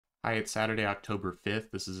Hi, it's Saturday, October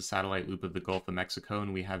 5th. This is a satellite loop of the Gulf of Mexico,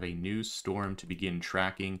 and we have a new storm to begin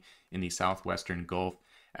tracking in the southwestern Gulf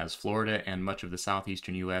as Florida and much of the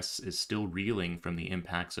southeastern U.S. is still reeling from the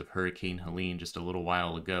impacts of Hurricane Helene just a little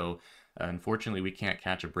while ago. Unfortunately, we can't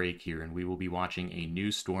catch a break here, and we will be watching a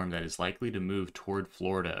new storm that is likely to move toward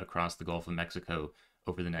Florida across the Gulf of Mexico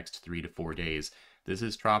over the next 3 to 4 days. This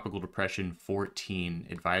is Tropical Depression 14.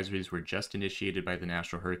 Advisories were just initiated by the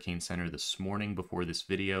National Hurricane Center this morning before this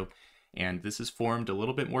video, and this has formed a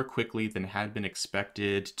little bit more quickly than had been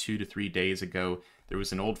expected 2 to 3 days ago. There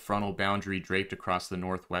was an old frontal boundary draped across the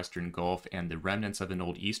northwestern Gulf, and the remnants of an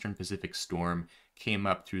old eastern Pacific storm came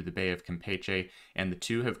up through the Bay of Campeche, and the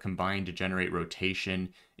two have combined to generate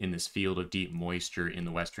rotation in this field of deep moisture in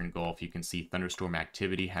the western Gulf. You can see thunderstorm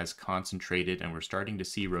activity has concentrated, and we're starting to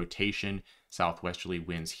see rotation, southwesterly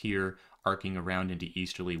winds here, arcing around into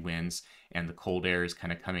easterly winds, and the cold air is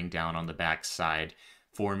kind of coming down on the backside,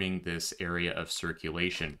 forming this area of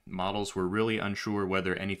circulation. Models were really unsure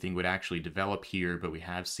whether anything would actually develop here, but we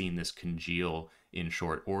have seen this congeal in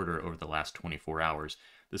short order over the last 24 hours.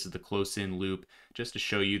 This is the close-in loop, just to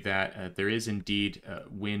show you that there is indeed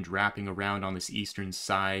wind wrapping around on this eastern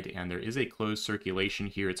side, and there is a closed circulation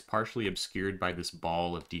here. It's partially obscured by this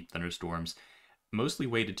ball of deep thunderstorms, mostly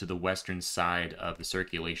weighted to the western side of the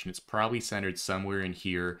circulation. It's probably centered somewhere in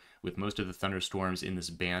here, with most of the thunderstorms in this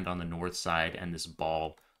band on the north side and this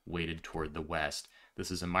ball weighted toward the west.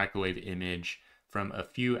 This is a microwave image from a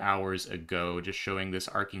few hours ago, just showing this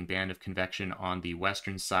arcing band of convection on the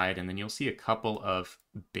western side, and then you'll see a couple of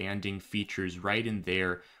banding features right in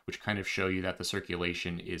there, which kind of show you that the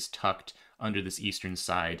circulation is tucked under this eastern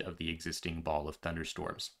side of the existing ball of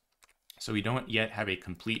thunderstorms. So we don't yet have a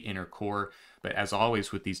complete inner core, but as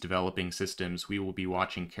always with these developing systems, we will be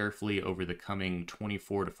watching carefully over the coming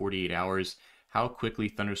 24 to 48 hours how quickly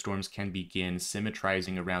thunderstorms can begin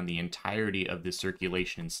symmetrizing around the entirety of this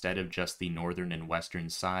circulation instead of just the northern and western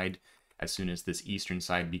side. As soon as this eastern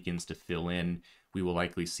side begins to fill in, we will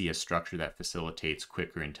likely see a structure that facilitates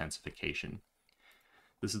quicker intensification.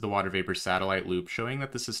 This is the water vapor satellite loop showing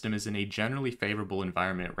that the system is in a generally favorable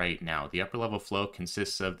environment right now. The upper level flow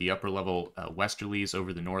consists of the upper level westerlies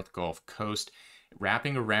over the North Gulf Coast,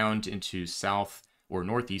 wrapping around into south or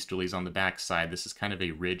northeasterlies on the backside. This is kind of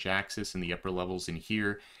a ridge axis in the upper levels in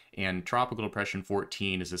here, and Tropical Depression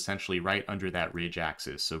 14 is essentially right under that ridge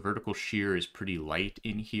axis. So vertical shear is pretty light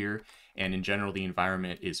in here, and in general the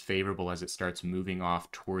environment is favorable as it starts moving off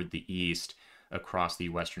toward the east across the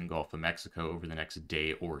western Gulf of Mexico over the next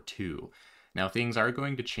day or two. Now, things are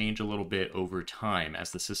going to change a little bit over time.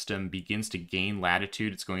 As the system begins to gain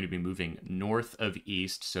latitude, it's going to be moving north of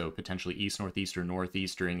east, so potentially east-northeast or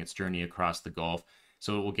northeast during its journey across the Gulf.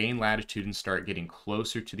 So it will gain latitude and start getting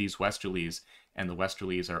closer to these westerlies, and the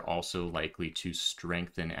westerlies are also likely to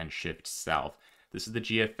strengthen and shift south. This is the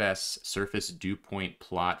GFS surface dew point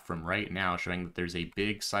plot from right now, showing that there's a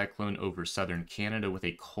big cyclone over southern Canada with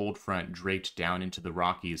a cold front draped down into the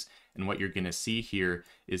Rockies. And what you're going to see here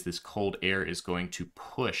is this cold air is going to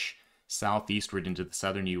push southeastward into the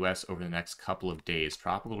southern U.S. over the next couple of days.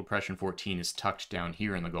 Tropical Depression 14 is tucked down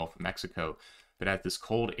here in the Gulf of Mexico, but as this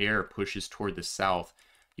cold air pushes toward the south,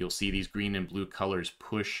 you'll see these green and blue colors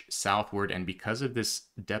push southward, and because of this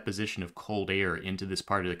deposition of cold air into this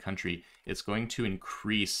part of the country, it's going to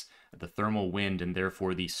increase the thermal wind and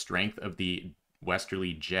therefore the strength of the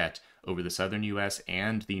westerly jet over the southern U.S.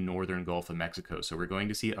 and the northern Gulf of Mexico. So we're going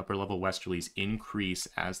to see upper level westerlies increase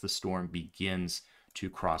as the storm begins to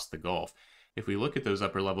cross the Gulf. If we look at those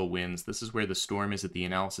upper level winds, this is where the storm is at the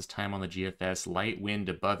analysis time on the GFS, light wind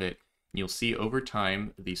above it. You'll see over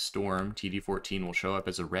time the storm, TD14, will show up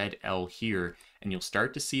as a red L here, and you'll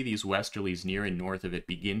start to see these westerlies near and north of it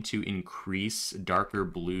begin to increase. Darker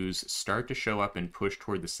blues start to show up and push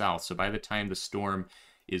toward the south. So by the time the storm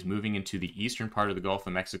is moving into the eastern part of the Gulf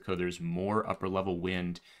of Mexico, there's more upper level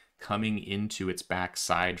wind coming into its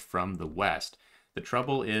backside from the west. The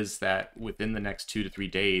trouble is that within the next 2 to 3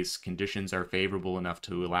 days, conditions are favorable enough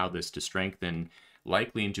to allow this to strengthen,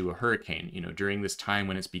 likely into a hurricane. During this time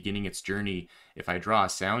when it's beginning its journey, if I draw a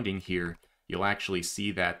sounding here, you'll actually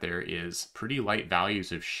see that there is pretty light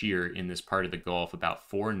values of shear in this part of the Gulf, about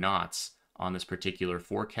 4 knots on this particular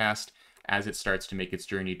forecast as it starts to make its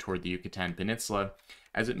journey toward the Yucatan Peninsula.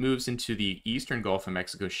 As it moves into the eastern Gulf of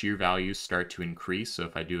Mexico, shear values start to increase. So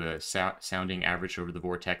if I do a sounding average over the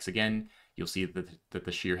vortex again, you'll see that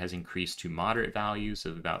the shear has increased to moderate values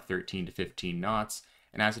of about 13 to 15 knots.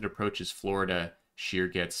 And as it approaches Florida, shear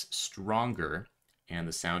gets stronger, and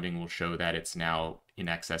the sounding will show that it's now in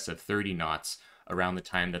excess of 30 knots around the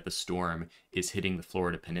time that the storm is hitting the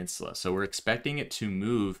Florida peninsula. So we're expecting it to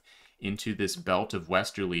move into this belt of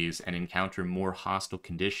westerlies and encounter more hostile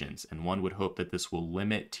conditions, and one would hope that this will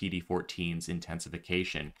limit TD14's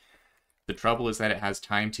intensification. The trouble is that it has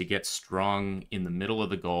time to get strong in the middle of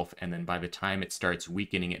the Gulf, and then by the time it starts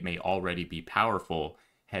weakening, it may already be powerful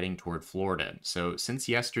heading toward Florida. So since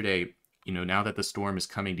yesterday, now that the storm is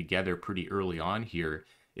coming together pretty early on here,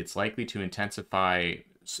 it's likely to intensify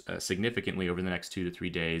significantly over the next 2 to 3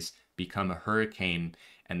 days, become a hurricane,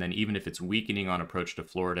 and then even if it's weakening on approach to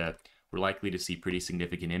Florida, we're likely to see pretty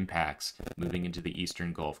significant impacts moving into the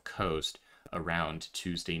eastern Gulf Coast around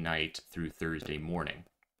Tuesday night through Thursday morning.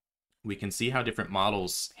 We can see how different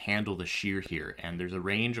models handle the shear here, and there's a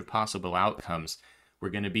range of possible outcomes. We're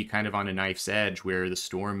going to be kind of on a knife's edge where the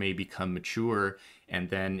storm may become mature, and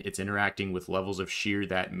then it's interacting with levels of shear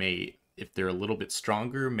that may, if they're a little bit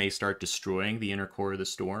stronger, may start destroying the inner core of the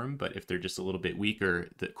storm, but if they're just a little bit weaker,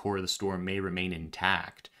 the core of the storm may remain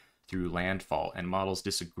intact through landfall, and models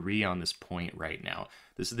disagree on this point right now.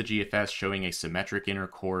 This is the GFS showing a symmetric inner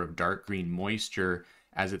core of dark green moisture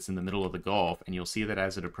as it's in the middle of the Gulf, and you'll see that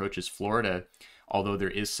as it approaches Florida, although there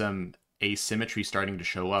is some asymmetry starting to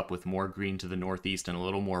show up with more green to the northeast and a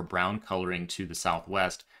little more brown coloring to the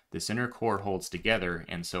southwest, this inner core holds together,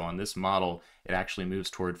 and so on this model, it actually moves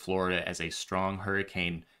toward Florida as a strong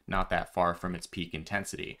hurricane not that far from its peak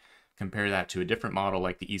intensity. Compare that to a different model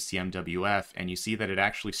like the ECMWF, and you see that it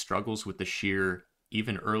actually struggles with the shear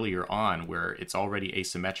even earlier on, where it's already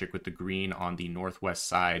asymmetric with the green on the northwest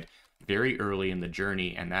side very early in the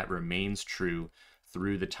journey, and that remains true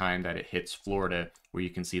through the time that it hits Florida, where you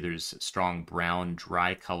can see there's strong brown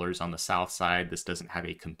dry colors on the south side. This doesn't have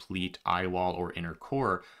a complete eye wall or inner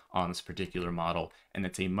core on this particular model, and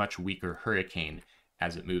it's a much weaker hurricane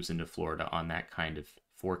as it moves into Florida on that kind of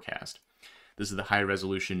forecast. This is the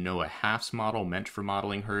high-resolution NOAA HAFS model meant for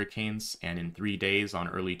modeling hurricanes, and in 3 days on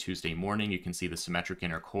early Tuesday morning, you can see the symmetric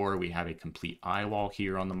inner core. We have a complete eye wall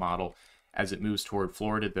here on the model. As it moves toward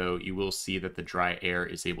Florida, though, you will see that the dry air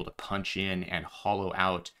is able to punch in and hollow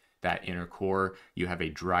out that inner core. You have a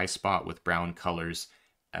dry spot with brown colors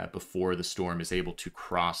before the storm is able to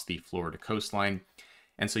cross the Florida coastline.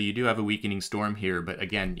 And so you do have a weakening storm here, but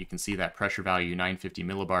again, you can see that pressure value, 950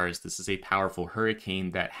 millibars. This is a powerful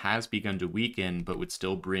hurricane that has begun to weaken, but would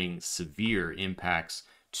still bring severe impacts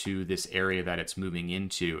to this area that it's moving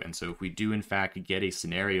into. And so if we do, in fact, get a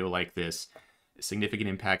scenario like this, significant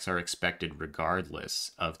impacts are expected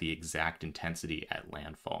regardless of the exact intensity at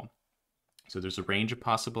landfall. So there's a range of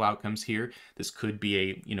possible outcomes here. This could be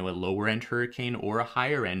a lower end hurricane or a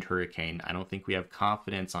higher end hurricane. I don't think we have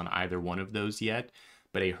confidence on either one of those yet,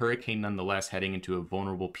 but a hurricane nonetheless heading into a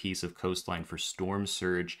vulnerable piece of coastline for storm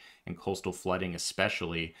surge and coastal flooding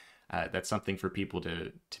especially. That's something for people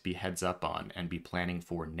to be heads up on and be planning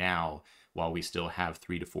for now while we still have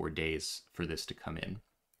 3 to 4 days for this to come in.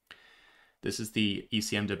 This is the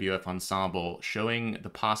ECMWF ensemble showing the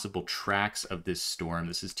possible tracks of this storm.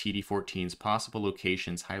 This is TD14's possible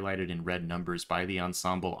locations highlighted in red numbers by the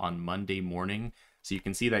ensemble on Monday morning. So you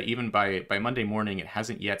can see that even by Monday morning, it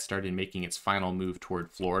hasn't yet started making its final move toward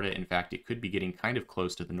Florida. In fact, it could be getting kind of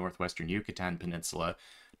close to the northwestern Yucatan Peninsula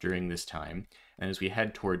during this time. And as we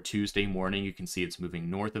head toward Tuesday morning, you can see it's moving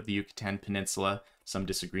north of the Yucatan Peninsula. Some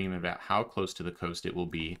disagreement about how close to the coast it will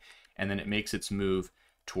be. And then it makes its move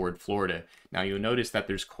toward Florida. Now you'll notice that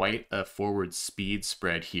there's quite a forward speed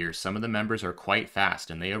spread here. Some of the members are quite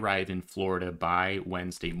fast and they arrive in Florida by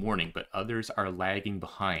Wednesday morning, but others are lagging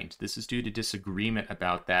behind. This is due to disagreement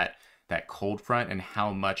about that cold front and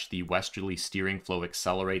how much the westerly steering flow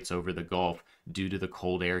accelerates over the Gulf due to the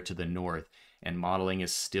cold air to the north, and modeling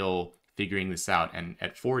is still figuring this out. And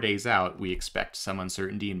at 4 days out, we expect some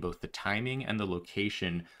uncertainty in both the timing and the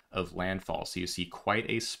location of landfall. So you see quite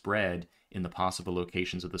a spread in the possible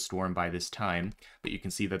locations of the storm by this time, but you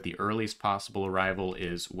can see that the earliest possible arrival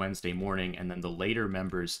is Wednesday morning, and then the later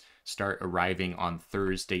members start arriving on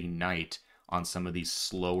Thursday night on some of these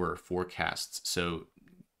slower forecasts. So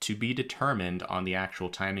to be determined on the actual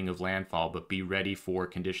timing of landfall, but be ready for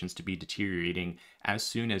conditions to be deteriorating as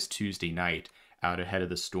soon as Tuesday night out ahead of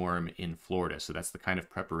the storm in Florida. So that's the kind of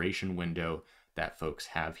preparation window that folks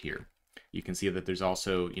have here. You can see that there's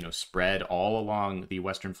also, spread all along the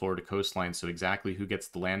western Florida coastline. So exactly who gets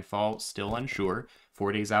the landfall, still unsure.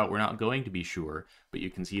 4 days out, we're not going to be sure, but you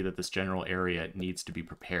can see that this general area needs to be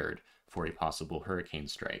prepared for a possible hurricane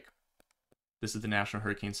strike. This is the National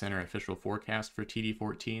Hurricane Center official forecast for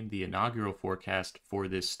TD14, the inaugural forecast for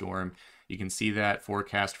this storm. You can see that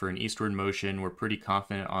forecast for an eastward motion. We're pretty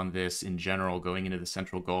confident on this in general going into the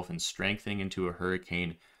central Gulf and strengthening into a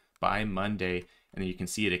hurricane by Monday. And then you can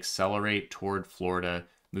see it accelerate toward Florida,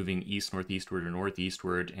 moving east-northeastward or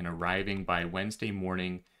northeastward, and arriving by Wednesday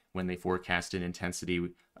morning when they forecast an intensity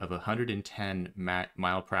of 110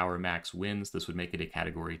 mile per hour max winds. This would make it a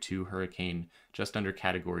Category 2 hurricane, just under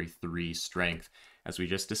Category 3 strength. As we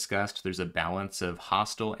just discussed, there's a balance of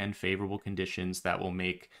hostile and favorable conditions that will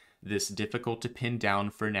make this difficult to pin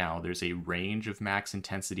down for now. There's a range of max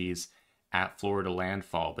intensities at Florida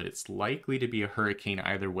landfall, but it's likely to be a hurricane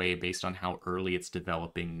either way based on how early it's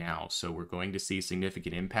developing now. So we're going to see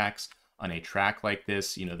significant impacts on a track like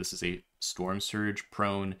this. You know, this is a storm surge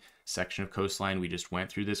prone section of coastline. We just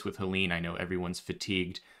went through this with Helene. I know everyone's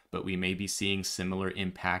fatigued, but we may be seeing similar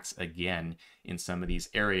impacts again in some of these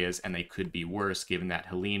areas, and they could be worse given that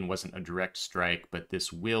Helene wasn't a direct strike, but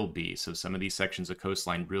this will be. So some of these sections of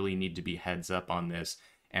coastline really need to be heads up on this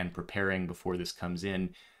and preparing before this comes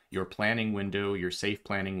in. Your planning window, your safe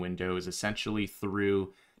planning window, is essentially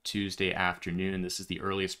through Tuesday afternoon. This is the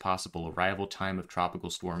earliest possible arrival time of tropical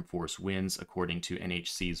storm force winds according to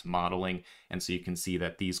NHC's modeling. And so you can see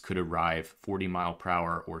that these could arrive 40 mile per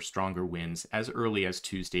hour or stronger winds as early as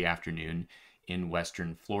Tuesday afternoon in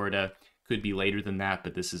western Florida. Could be later than that,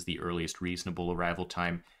 but this is the earliest reasonable arrival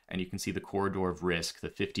time. And you can see the corridor of risk, the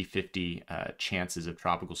 50-50 chances of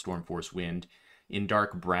tropical storm force wind in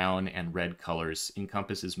dark brown and red colors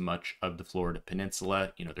encompasses much of the Florida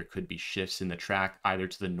peninsula. You know, there could be shifts in the track either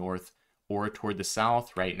to the north or toward the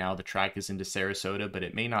south. Right now the track is into Sarasota, but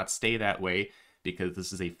it may not stay that way because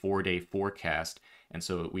this is a 4-day forecast. And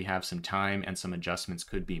so we have some time and some adjustments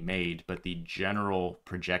could be made, but the general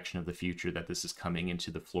projection of the future that this is coming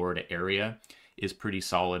into the Florida area is pretty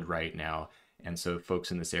solid right now. And so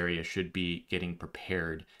folks in this area should be getting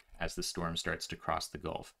prepared as the storm starts to cross the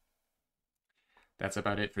Gulf. That's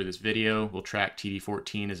about it for this video. We'll track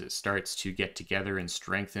TD14 as it starts to get together and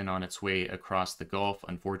strengthen on its way across the Gulf.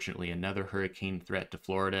 Unfortunately, another hurricane threat to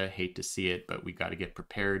Florida. Hate to see it, but we got to get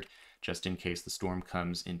prepared just in case the storm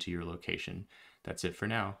comes into your location. That's it for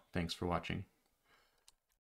now. Thanks for watching.